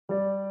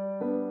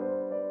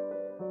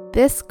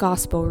This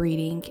gospel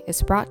reading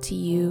is brought to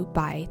you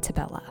by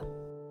Tabella.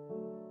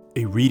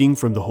 A reading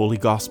from the Holy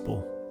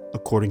Gospel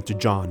according to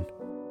John.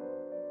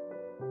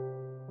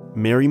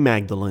 Mary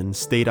Magdalene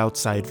stayed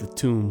outside the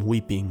tomb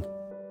weeping,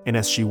 and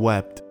as she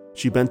wept,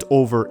 she bent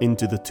over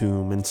into the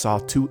tomb and saw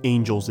two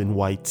angels in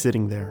white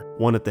sitting there,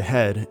 one at the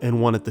head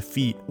and one at the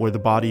feet where the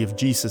body of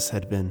Jesus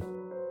had been.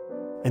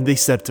 And they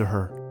said to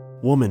her,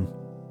 "Woman,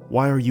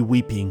 why are you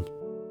weeping?"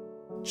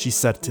 She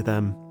said to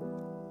them,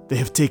 "They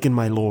have taken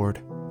my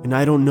Lord, and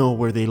I don't know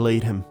where they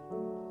laid him."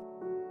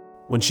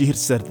 When she had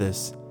said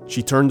this,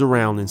 she turned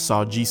around and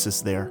saw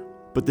Jesus there,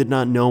 but did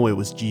not know it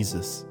was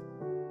Jesus.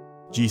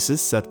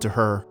 Jesus said to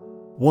her,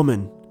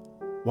 "Woman,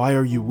 why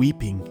are you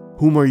weeping?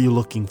 Whom are you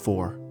looking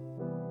for?"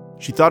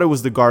 She thought it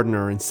was the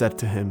gardener and said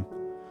to him,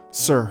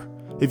 "Sir,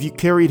 if you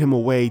carried him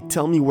away,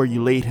 tell me where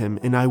you laid him,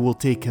 and I will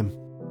take him."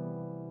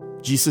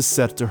 Jesus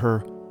said to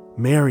her,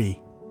 "Mary."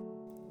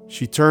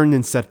 She turned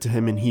and said to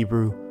him in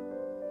Hebrew,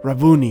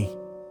 "Rabboni,"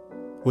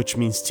 which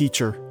means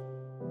teacher.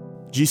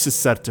 Jesus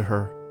said to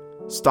her,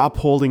 "Stop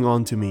holding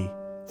on to me,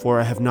 for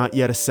I have not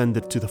yet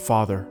ascended to the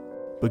Father.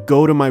 But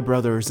go to my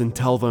brothers and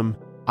tell them,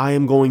 I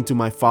am going to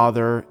my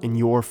Father and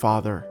your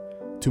Father,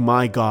 to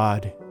my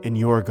God and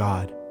your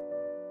God."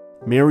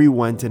 Mary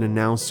went and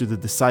announced to the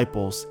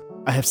disciples,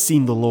 "I have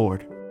seen the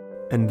Lord,"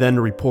 and then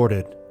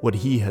reported what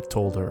he had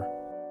told her.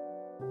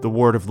 The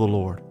word of the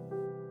Lord.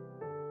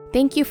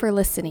 Thank you for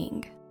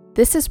listening.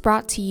 This is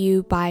brought to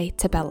you by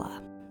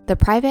Tabella, the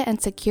private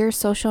and secure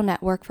social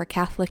network for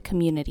Catholic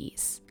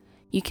communities.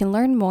 You can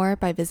learn more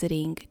by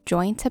visiting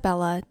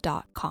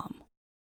jointabella.com.